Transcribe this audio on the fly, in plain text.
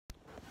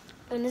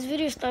When this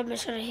video starts, make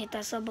sure to hit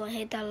that sub button,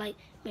 hit that like,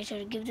 make sure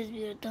to give this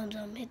video a thumbs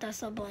up, hit that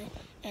sub button,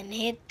 and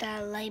hit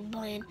that like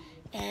button.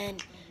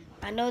 And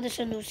I know this is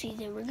a new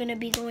season. We're gonna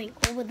be going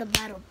over the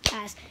battle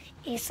pass.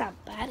 It's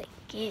about to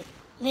get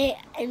lit.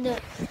 And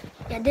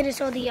I didn't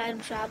show the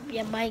item shop.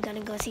 You might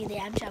gonna go see the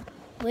item shop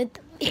with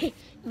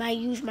might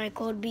use my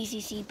code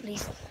BCC,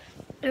 please.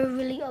 I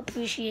really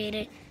appreciate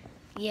it.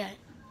 Yeah.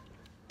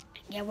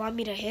 Yeah, want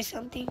me to hit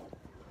something?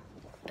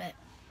 But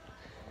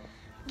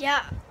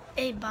yeah,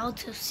 about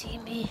to see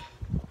me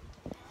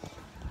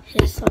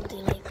hit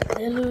something like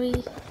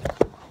literally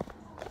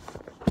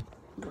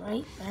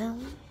right now.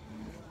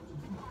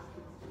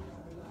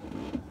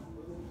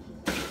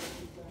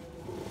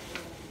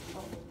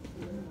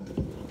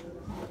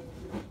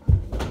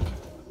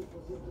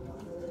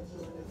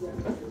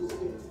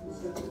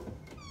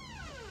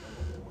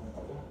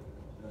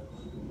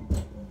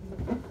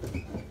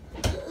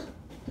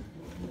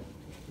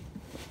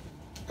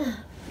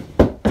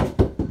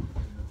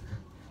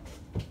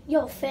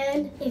 Yo,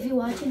 fan, if you're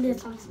watching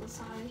this, I'm so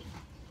sorry.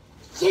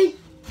 Yay!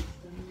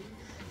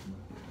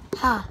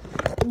 Ha.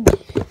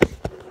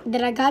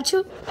 Did I got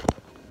you?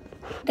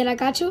 Did I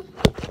got you?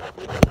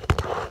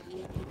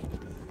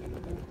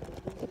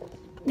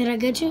 Did I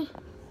get you?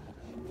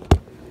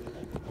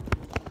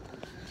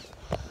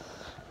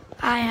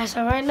 Alright,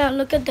 so right now,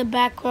 look at the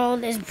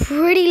background. It's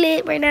pretty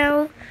lit right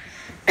now.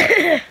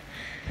 I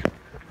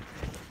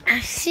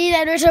see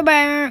that there's a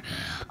banner.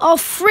 Oh,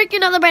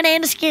 freaking other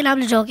banana skin.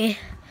 I'm just joking.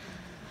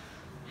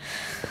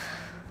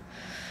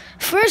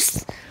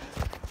 First,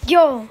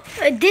 yo,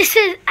 this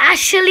is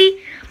actually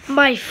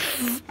my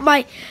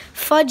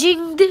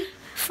fudging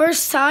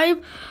first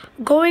time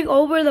going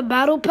over the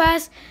battle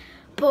pass.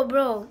 But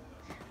bro,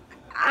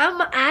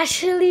 I'm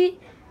actually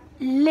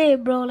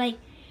lit, bro. Like,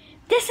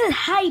 this is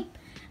hype.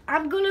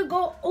 I'm gonna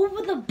go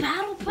over the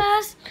battle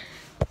pass.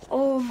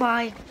 Oh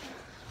my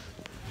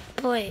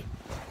boy,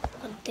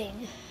 one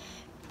thing.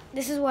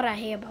 This is what I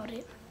hear about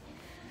it.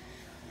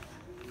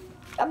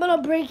 I'm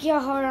gonna break your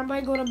heart. I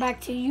might go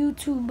back to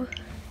YouTube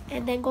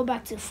and then go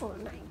back to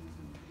Fortnite.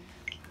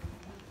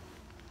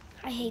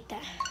 I hate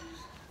that.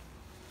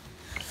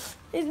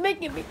 It's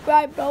making me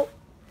cry, bro.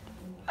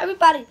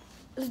 Everybody,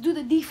 let's do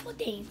the default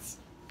dance.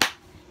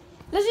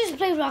 Let's just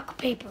play rock,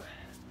 paper.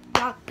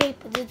 Rock,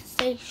 paper, scissors,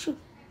 say, shoot.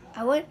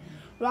 I win.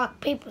 Rock,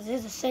 paper,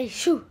 scissors, say,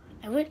 shoot.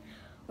 I win.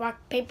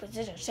 Rock, paper,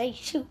 scissors, say,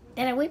 shoot.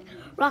 Then I win.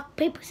 Rock,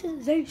 paper,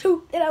 scissors, say,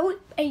 shoot. Then I win.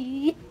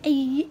 Ay,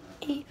 ay,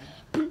 ay.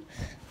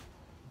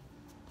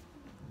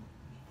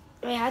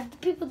 Wait, how do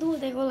people do it?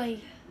 They go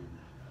like,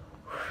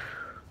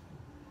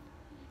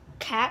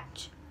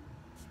 catch,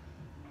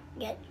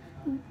 get,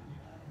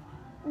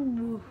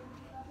 and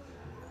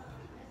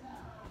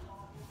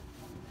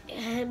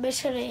make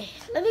sure to,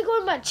 let me go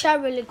in my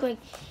chat really quick.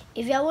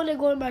 If y'all want to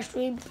go in my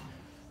stream,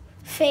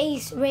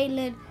 Face,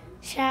 Raylan,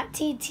 Chat,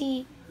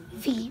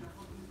 TTV.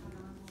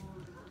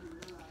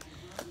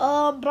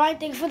 Brian,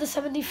 thank you for the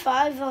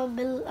 75.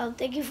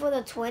 Thank you for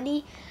the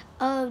 20.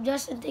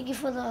 Justin, thank you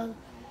for the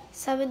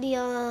 70.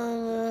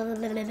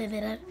 I'm gonna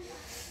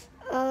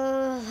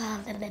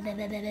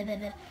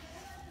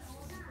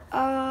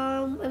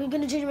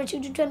change my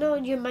YouTube channel.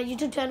 My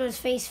YouTube channel is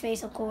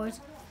Face, of course.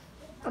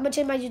 I'm gonna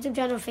change my YouTube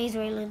channel Face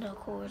Raylan, of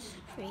course.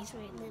 Face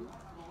Raylan.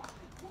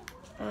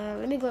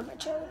 Let me go to my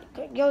channel.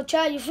 Yo,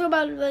 Chad, you feel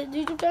about my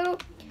YouTube channel?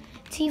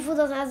 Tifu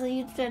doesn't have a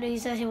YouTube channel. He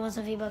says he wants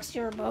a V-Bucks.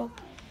 Sure, bro.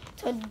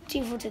 So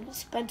Tifu to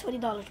spend $20,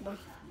 bro.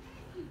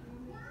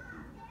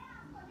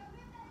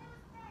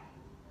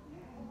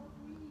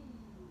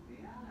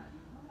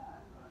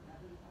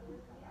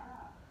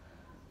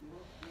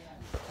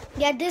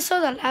 Yeah, this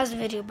was the last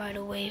video, by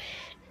the way.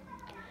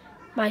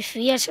 My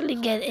feet is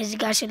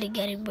actually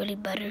getting really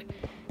better,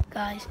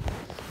 guys.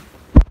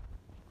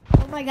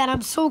 Oh my god,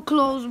 I'm so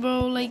close,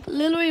 bro. Like,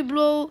 literally,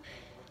 bro.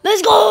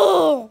 Let's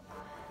go!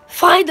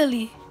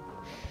 Finally.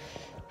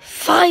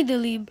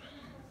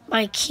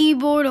 My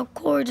keyboard, of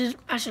course, is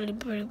actually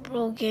pretty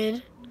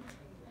broken.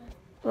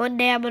 One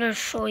day I'm gonna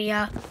show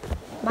ya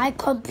my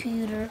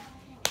computer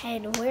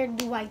and where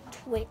do I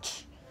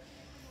twitch.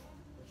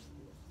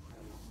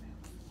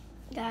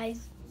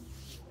 Guys,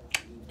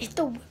 hit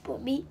the whip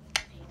with me.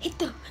 Hit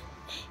the...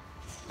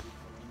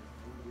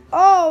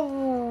 Oh,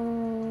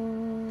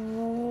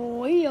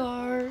 we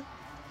are.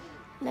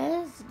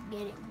 Let's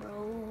get it,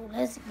 bro.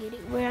 Let's get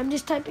it. Wait, I'm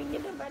just typing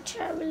it in my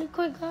chat really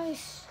quick,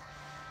 guys.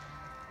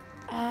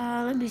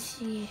 Let me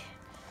see.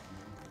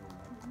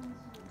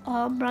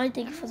 Brian,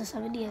 thank you for the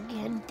 70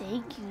 again.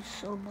 Thank you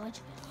so much.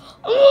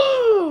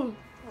 Oh!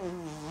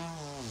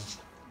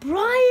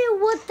 Brian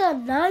with the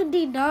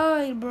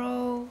 99,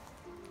 bro.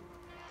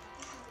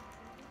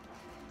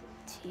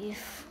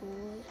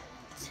 Tifu,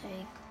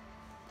 take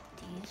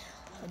these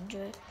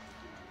 $100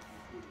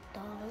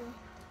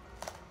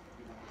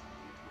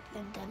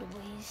 and then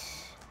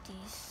waste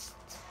these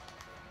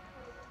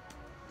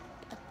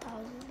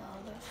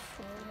 $1,000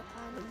 for the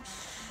item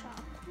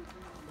shop.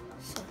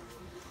 So,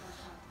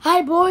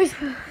 hi boys,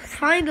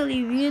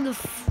 finally we in the.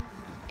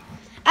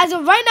 As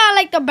of right now, I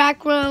like the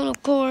background,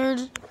 of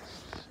course.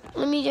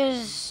 Let me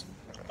just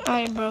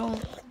Alright, bro.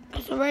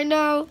 So right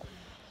now,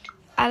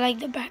 I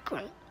like the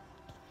background.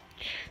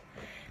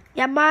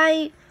 Yeah,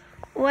 mine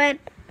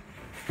went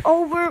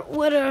over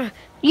with a...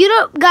 You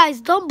know, guys,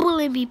 don't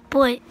bully me,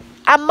 but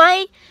I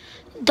might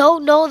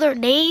don't know their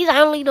names. I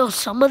only know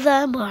some of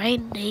them, or I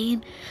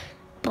name.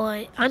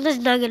 But I'm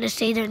just not going to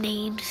say their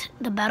names,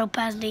 the Battle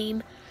Pass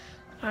name.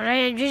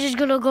 Alright, you're just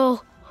going to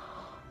go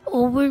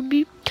over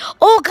me.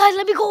 Oh, guys,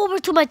 let me go over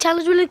to my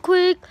challenge really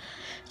quick.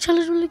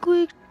 Challenge really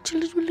quick.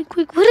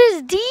 What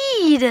is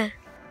deed?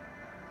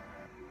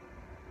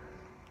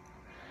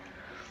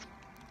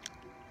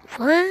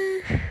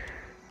 What?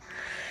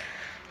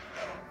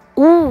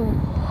 Ooh.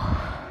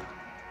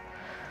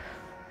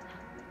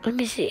 Let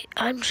me see.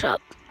 I'm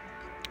shop.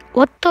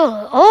 What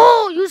the?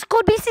 Oh, use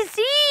code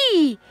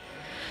BCC.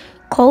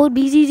 Code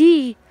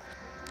BCC.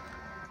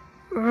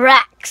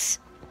 Racks.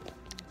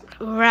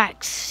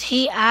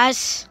 He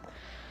has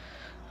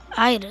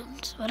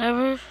items.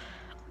 Whatever.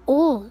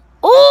 Oh.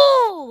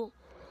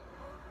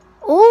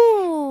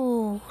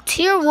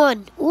 Tier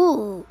 1.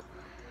 Ooh.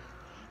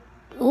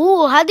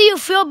 How do you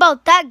feel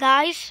about that,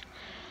 guys?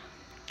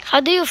 How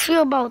do you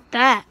feel about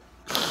that?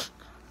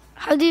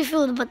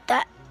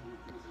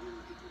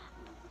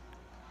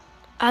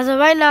 As of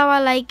right now, I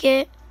like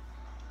it.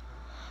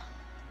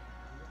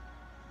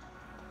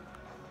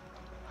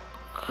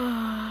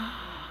 Him.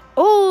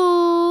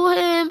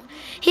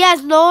 He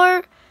has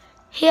no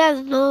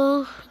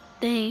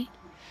thing.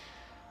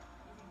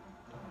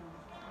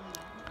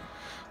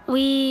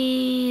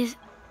 We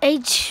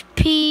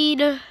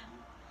HP'd.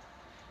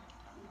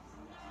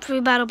 Free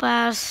battle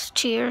pass.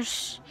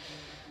 Cheers.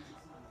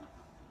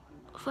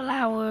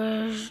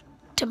 Flowers.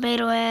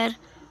 Tomato head.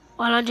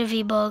 100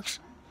 V-Bucks.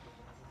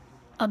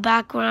 A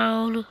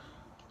background.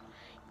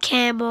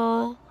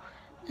 Camel.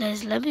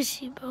 Let me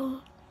see, bro.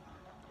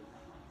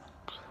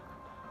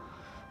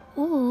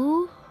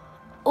 Ooh.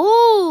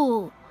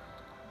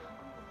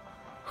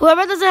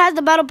 Whoever doesn't have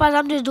the battle pass,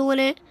 I'm just doing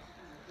it.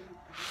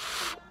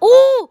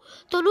 Ooh,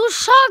 the new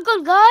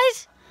shotgun,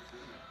 guys.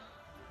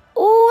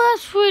 Ooh,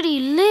 that's pretty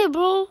lit,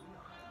 bro.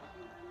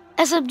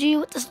 SMG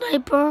with the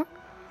sniper.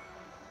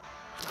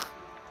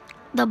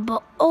 The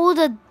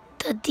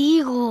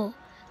deagle.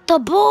 The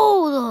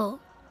bow,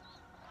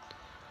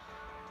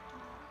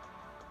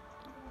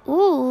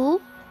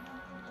 Ooh.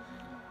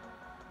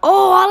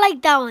 Oh, I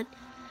like that one.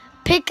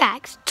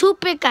 Pickaxe. 2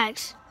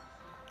 pickaxe.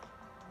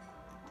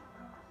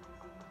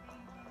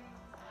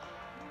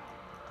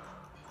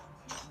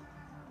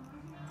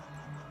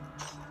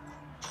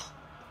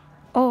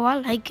 Oh, I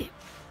like it.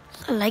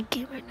 I like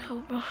it right now,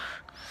 bro.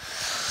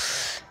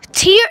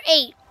 Tier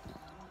 8.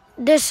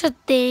 This a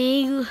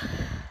thing.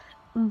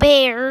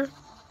 Bear.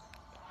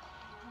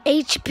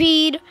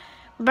 HP.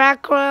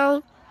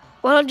 Background.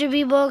 100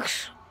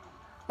 V-Bucks.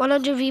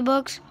 100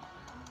 V-Bucks.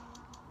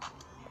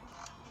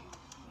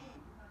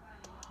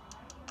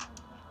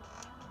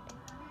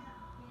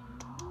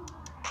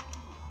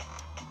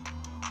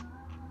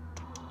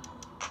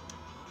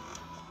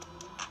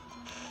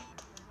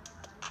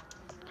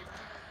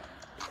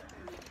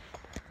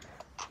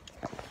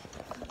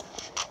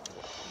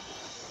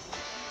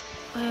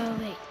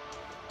 Wait.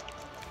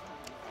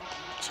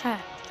 Chat.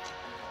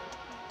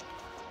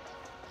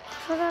 I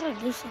forgot to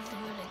do something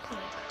really quick.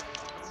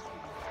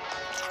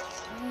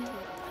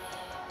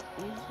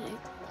 Music.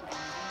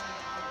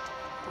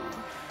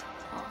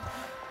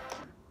 Off.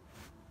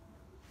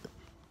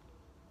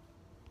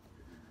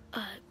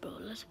 Alright, bro,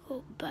 let's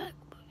go back.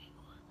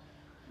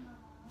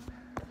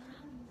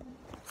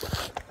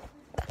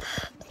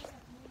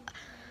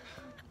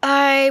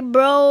 Alright,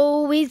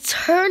 bro, we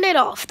turn it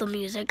off, the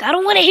music. I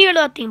don't want to hear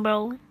nothing,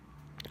 bro.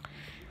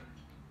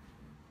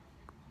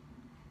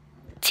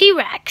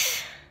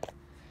 T-Rex.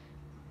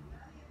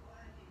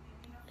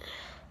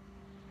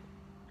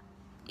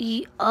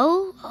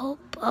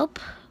 Up,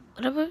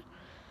 whatever.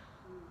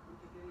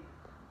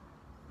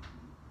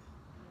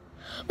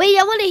 Wait,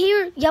 y'all wanna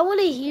hear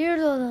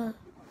the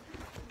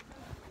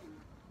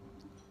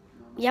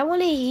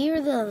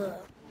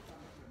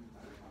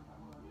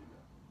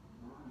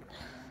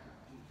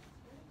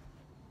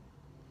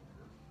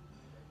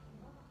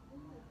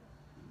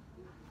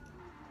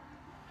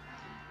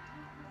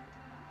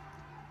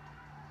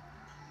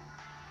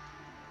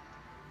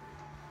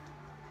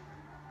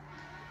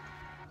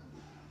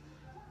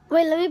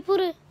Wait, let me put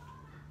it.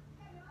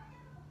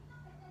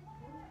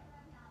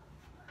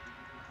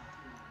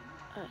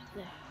 Alright,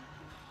 there.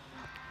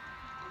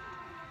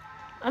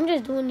 I'm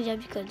just doing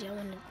this because y'all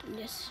want to do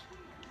this.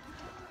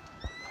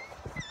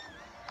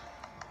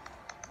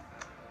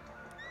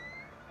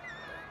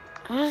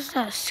 What is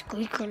that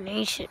Squeaker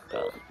Nation,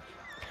 bro?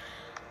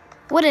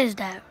 What is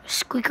that?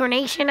 Squeaker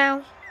Nation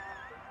now?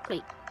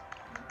 Wait.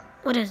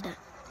 What is that?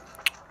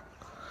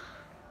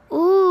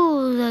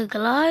 Ooh, the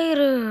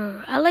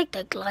glider. I like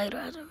the glider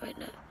as of right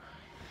now.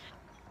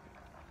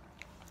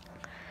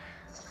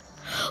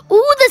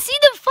 Ooh, the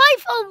Season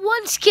 5 on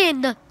 1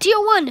 skin. The Tier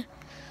 1.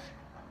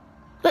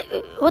 Wait,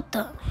 what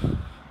the?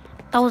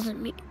 That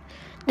wasn't me.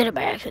 Did it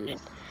by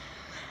accident.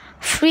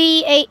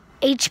 Free 8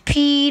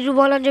 HP,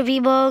 100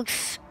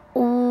 V-Bucks.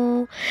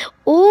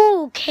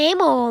 Ooh,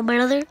 camel,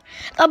 brother.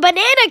 A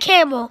banana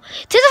camel.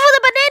 This is for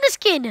the banana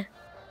skin.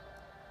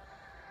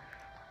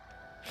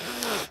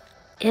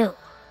 Ew.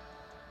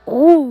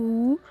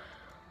 Ooh.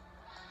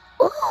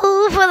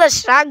 Ooh, for the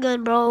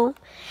shotgun, bro.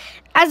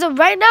 As of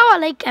right now, I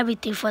like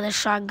everything for the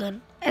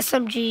shotgun.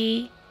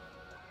 SMG.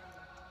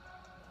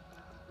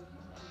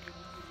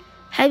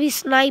 Heavy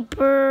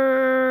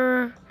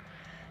sniper.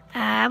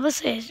 I'm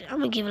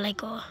gonna give it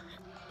like a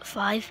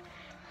 5.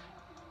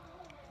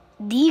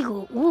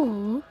 Deagle.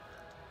 Ooh.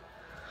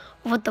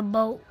 With the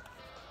bow.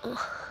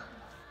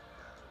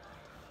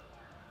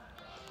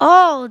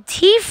 Oh,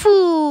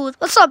 Tifu.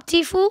 What's up,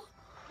 Tifu?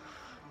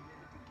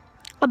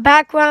 A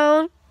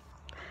background.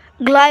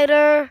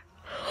 Glider.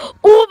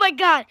 Oh my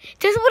god.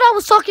 This is what I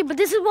was talking, but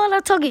this is what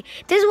I'm talking.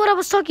 This is what I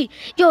was talking.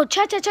 Yo,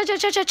 chat. This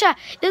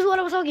is what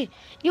I was talking.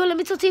 Yo, let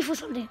me tell Tifu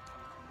something.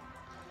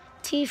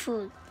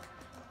 Tifu,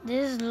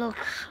 this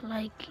looks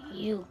like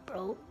you,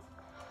 bro.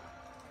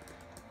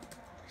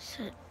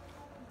 Shit.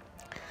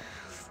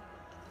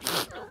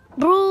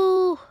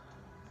 Bro.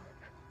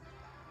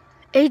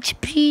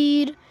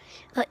 HP.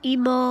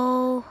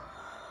 Emo.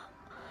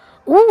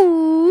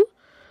 Ooh.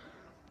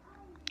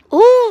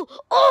 Ooh.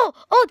 Oh.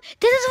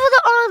 This is for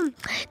the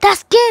that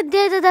skin.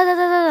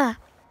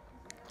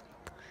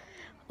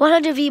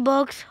 100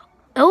 V-Bucks.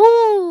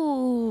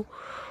 Ooh.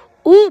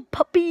 Ooh,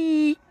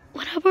 puppy.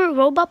 Whatever,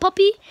 robot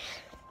puppy.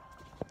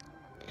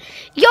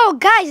 Yo,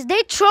 guys,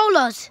 they troll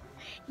us.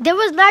 There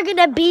was not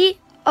gonna be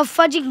a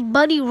fudging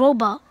bunny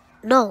robot.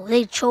 No,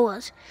 they troll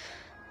us.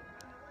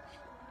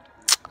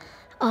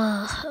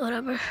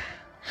 Whatever.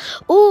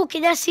 Ooh,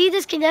 can y'all see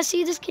this? Can y'all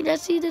see this right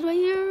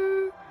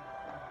here?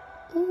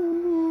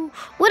 Ooh,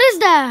 what is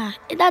that?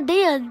 In that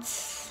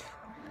dance?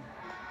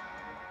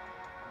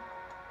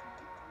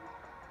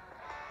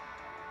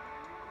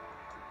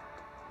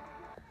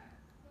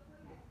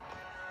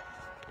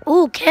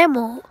 Ooh,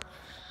 camel.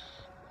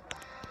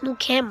 New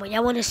camel.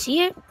 Y'all want to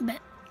see it? Bet.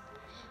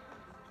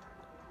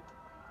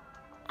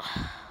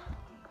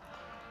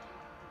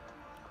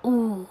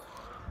 Ooh.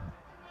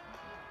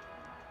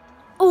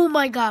 Oh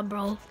my god,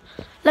 bro.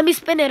 Let me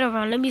spin it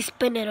around.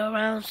 Spin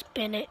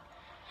it.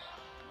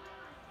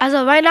 As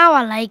of right now,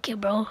 I like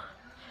it, bro.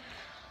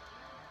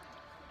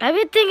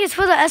 Everything is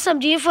for the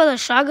SMG, for the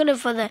shotgun, and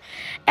for the...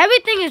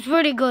 Everything is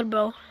pretty good,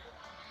 bro.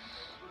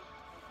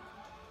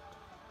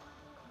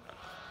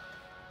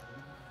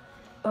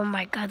 Oh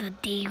my god, the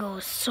Deagle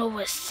is so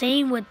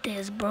insane with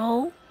this,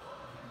 bro.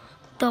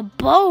 The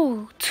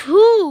bow,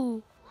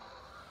 too.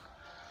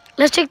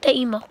 Let's check the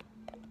emo.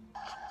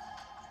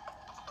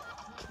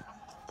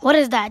 What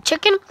is that,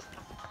 chicken?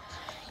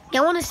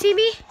 Y'all want to see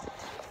me?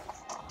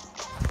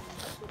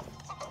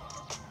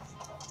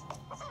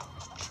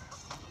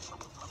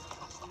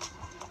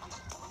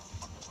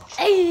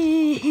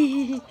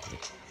 Hey.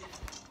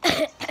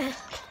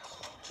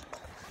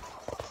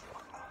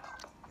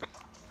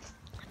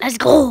 Let's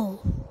go.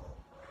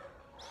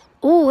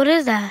 Ooh, what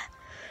is that?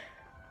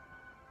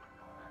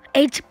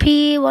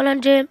 HP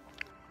 100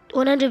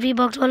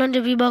 V-Bucks,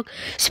 100 V-Bucks.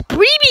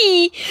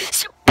 Spreemy.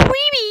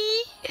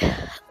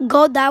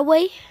 Go that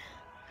way.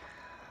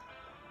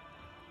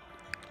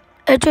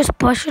 Ultra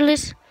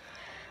specialist.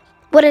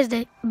 What is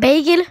that?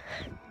 Bacon.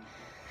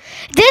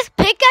 This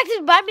pickaxe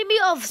reminded me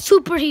of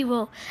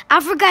superhero. I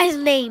forgot his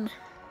name.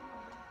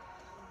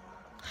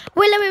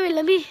 Wait.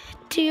 Let me.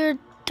 Tier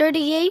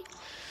 38.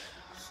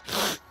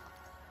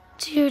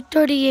 Tier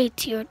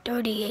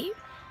 38.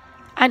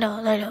 I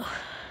know.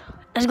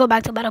 Let's go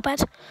back to Battle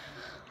Pass.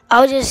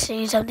 I was just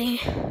saying something.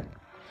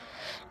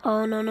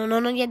 Oh, no.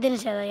 You didn't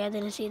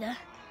see that.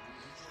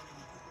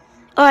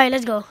 Alright,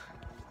 let's go.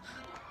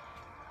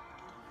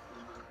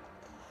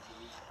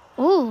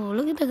 Ooh,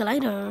 look at the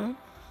glider.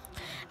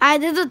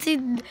 This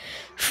is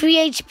free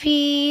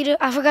HP.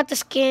 I forgot the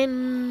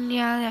skin.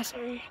 Yeah, that's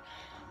right.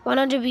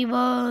 100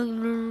 V-Bucks.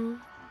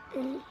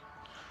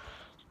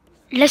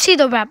 Let's see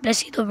the wrap.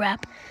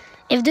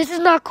 If this is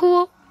not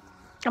cool,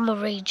 I'm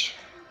gonna rage.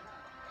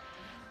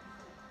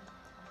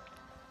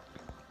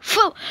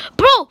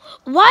 Bro,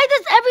 why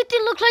does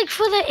everything look like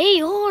for the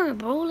AR,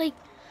 bro? Like,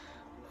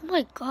 oh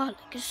my god,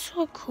 like, it's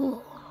so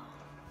cool.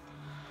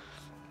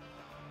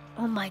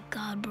 Oh my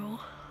god, bro.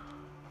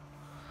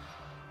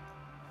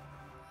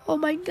 Oh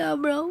my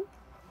god, bro.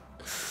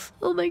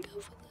 Oh my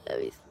god, for the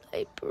heavy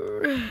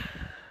sniper.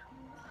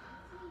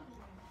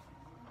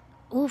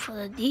 Ooh, for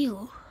the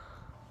deal.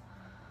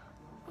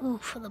 Ooh,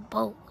 for the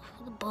boat.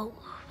 For the boat.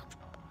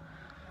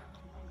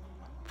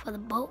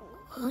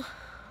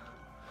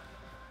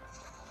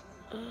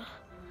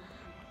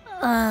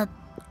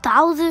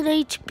 1000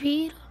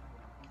 HP.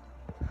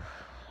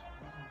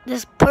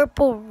 This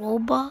purple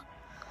robot.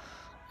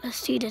 Let's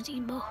see this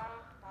emo.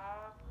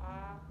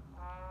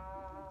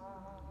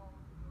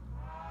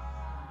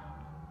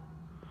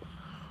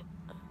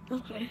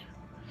 Okay.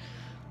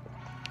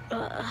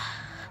 That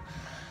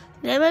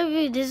might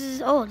be. This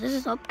is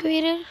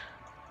upgraded.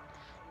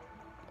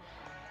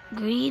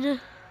 Green.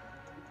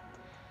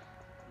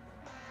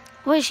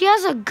 Wait, she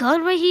has a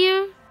gun right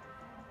here.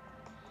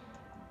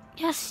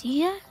 Yeah,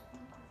 see it?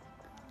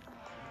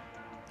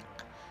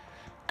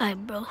 Alright,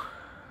 bro.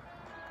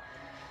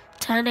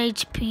 10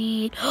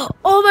 HP.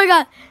 Oh my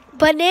god.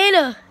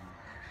 Banana.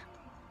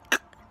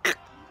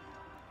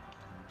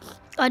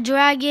 A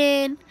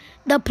dragon.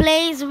 The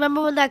planes.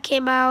 Remember when that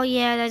came out?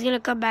 Yeah, that's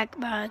gonna come back.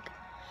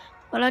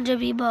 100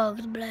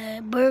 V-Bucks.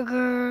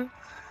 Burger.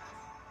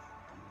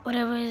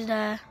 Whatever is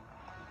that.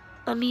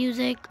 A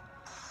music.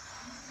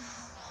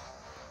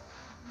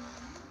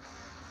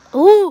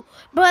 Ooh,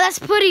 bro, that's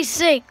pretty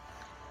sick.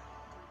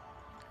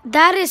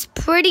 That is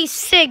pretty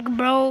sick,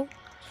 bro.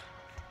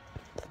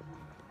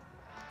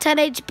 10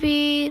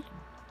 HP.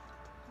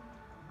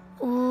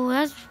 Ooh,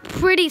 that's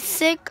pretty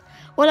sick.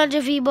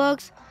 100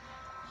 V-Bucks.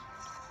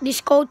 The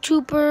Skull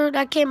Trooper,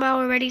 that came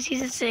out already,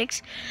 season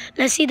 6.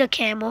 Let's see the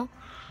camel.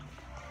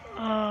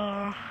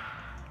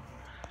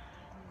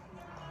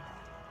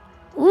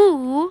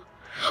 Ooh.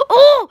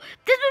 Oh,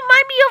 this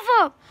remind me of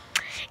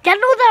y'all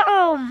know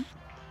the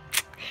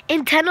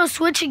Nintendo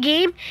Switch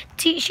game,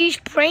 She's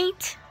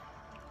Pranked?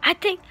 I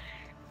think.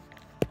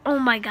 Oh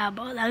my god,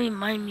 bro, that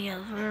remind me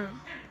of her.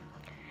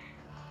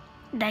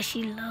 That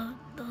she loved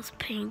those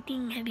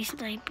painting heavy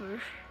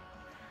sniper.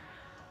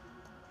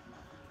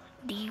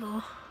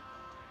 Deagle.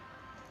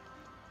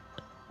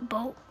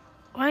 Boat.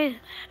 Why is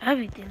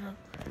everything up?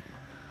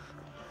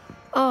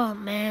 Oh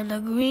man, the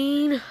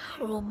green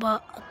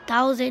robot,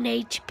 1000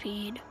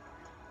 HP.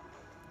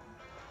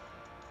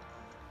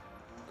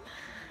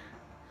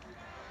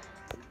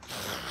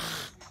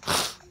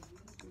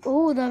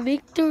 Oh, the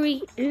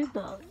victory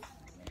emote.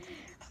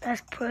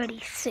 That's pretty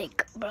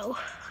sick, bro.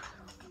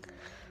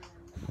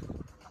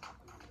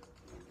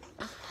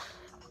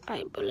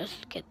 Alright, but let's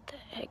get the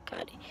heck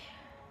out of here.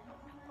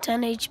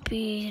 10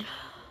 HP.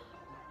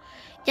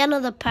 Y'all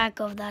know the pack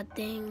of that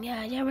thing.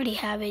 Yeah, y'all already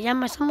have it.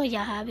 Some of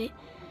y'all have it.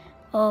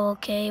 Oh,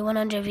 okay,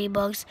 100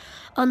 V-Bucks.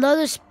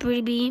 Another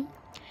Spree.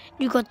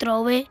 You could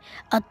throw it.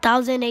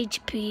 1000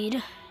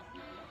 HP.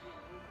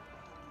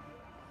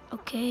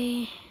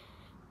 Okay.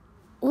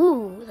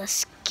 Ooh, the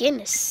skin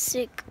is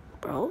sick,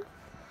 bro.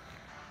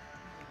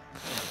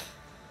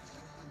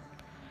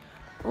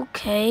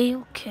 Okay.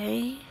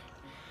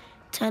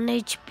 10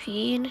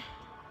 HP.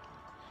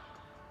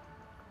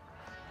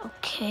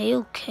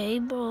 Okay,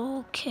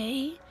 bro.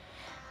 Okay.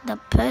 The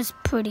pet's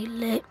pretty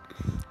lit.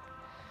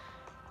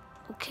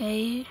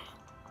 Okay.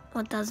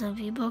 1000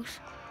 V-Bucks.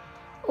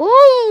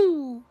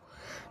 Ooh!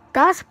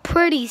 That's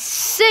pretty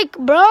sick,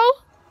 bro.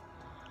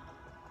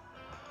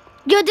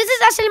 Yo, this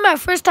is actually my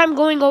first time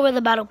going over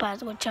the battle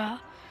pass with y'all.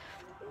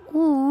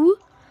 Ooh.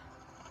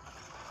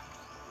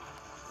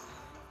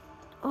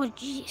 Oh,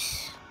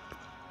 jeez.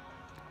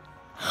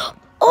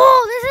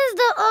 Oh, this is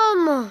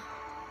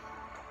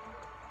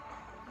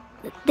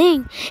the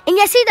thing. And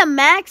you see the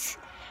max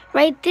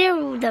right there?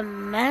 The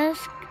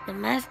mask.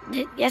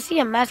 You see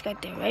a mask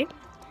right there, right?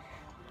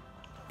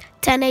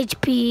 10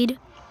 HP.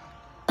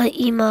 A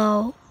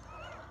emo.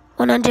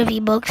 100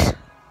 V-Bucks.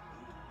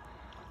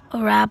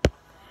 A wrap.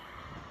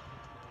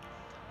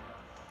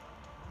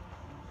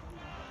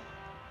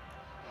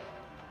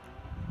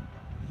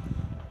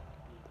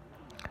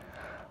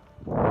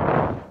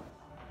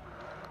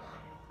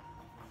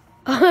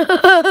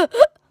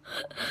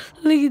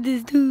 Look at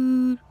this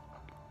dude.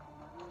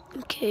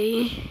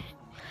 Okay.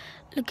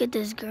 Look at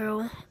this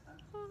girl.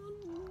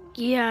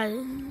 Yeah.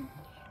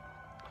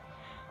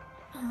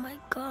 Oh my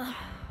god.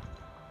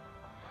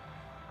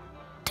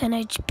 10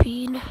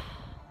 HP.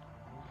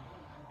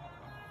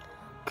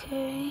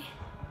 Okay.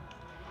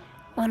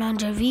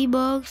 100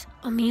 V-Bucks.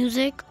 A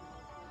music.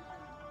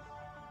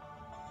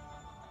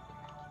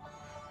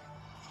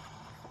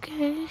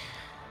 Okay.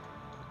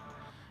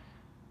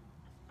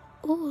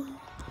 Ooh.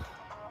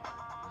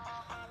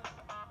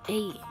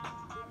 Hey.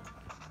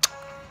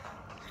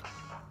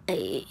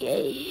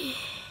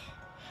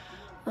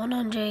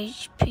 100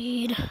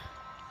 HP.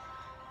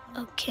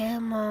 A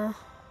camo.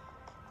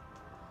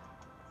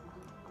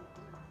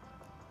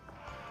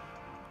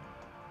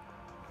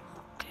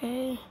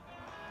 Okay.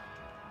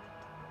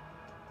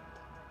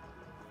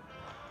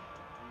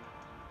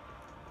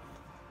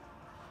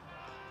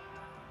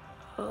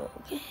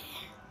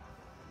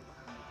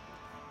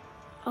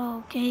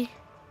 Okay.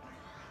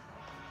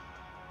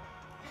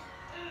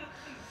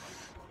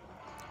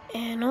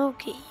 And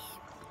okay.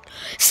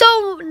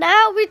 So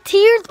now we're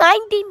tier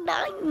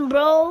 99,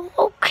 bro.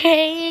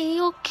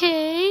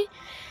 Okay.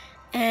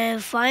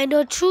 And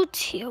final true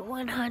tier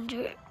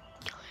 100.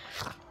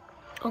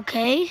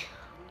 Okay.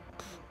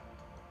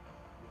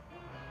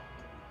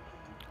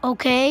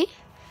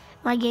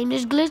 My game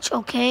is glitched.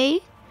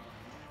 Okay.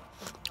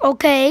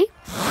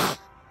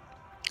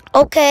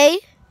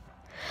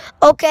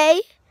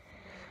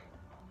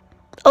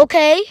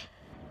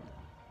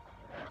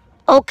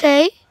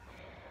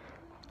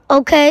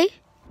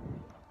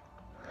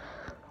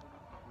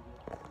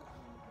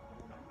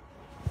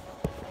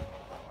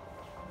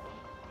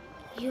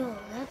 Yo,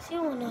 that's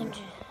your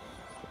 100.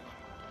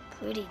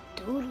 Pretty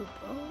doodle,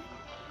 bro.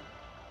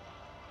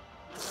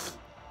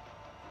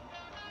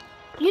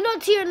 You know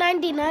tier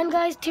 99,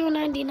 guys? Tier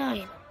 99.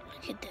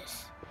 Look at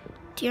this.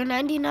 Tier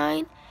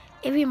 99,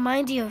 it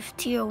reminds you of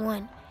tier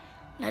 1.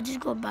 Let's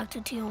just go back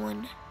to tier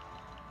 1.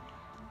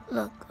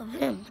 Look of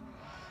him.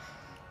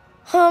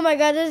 Oh my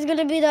god, this is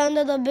gonna be the end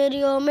of the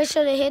video. Make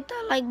sure to hit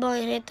that like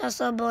button, hit that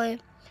sub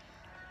button.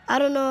 I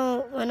don't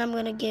know when I'm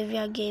gonna give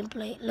y'all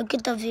gameplay. Look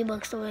at the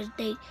V-Bucks stores.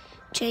 They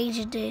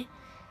changed it.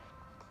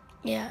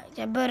 Yeah,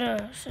 you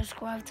better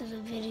subscribe to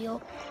the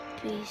video.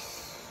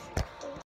 Peace.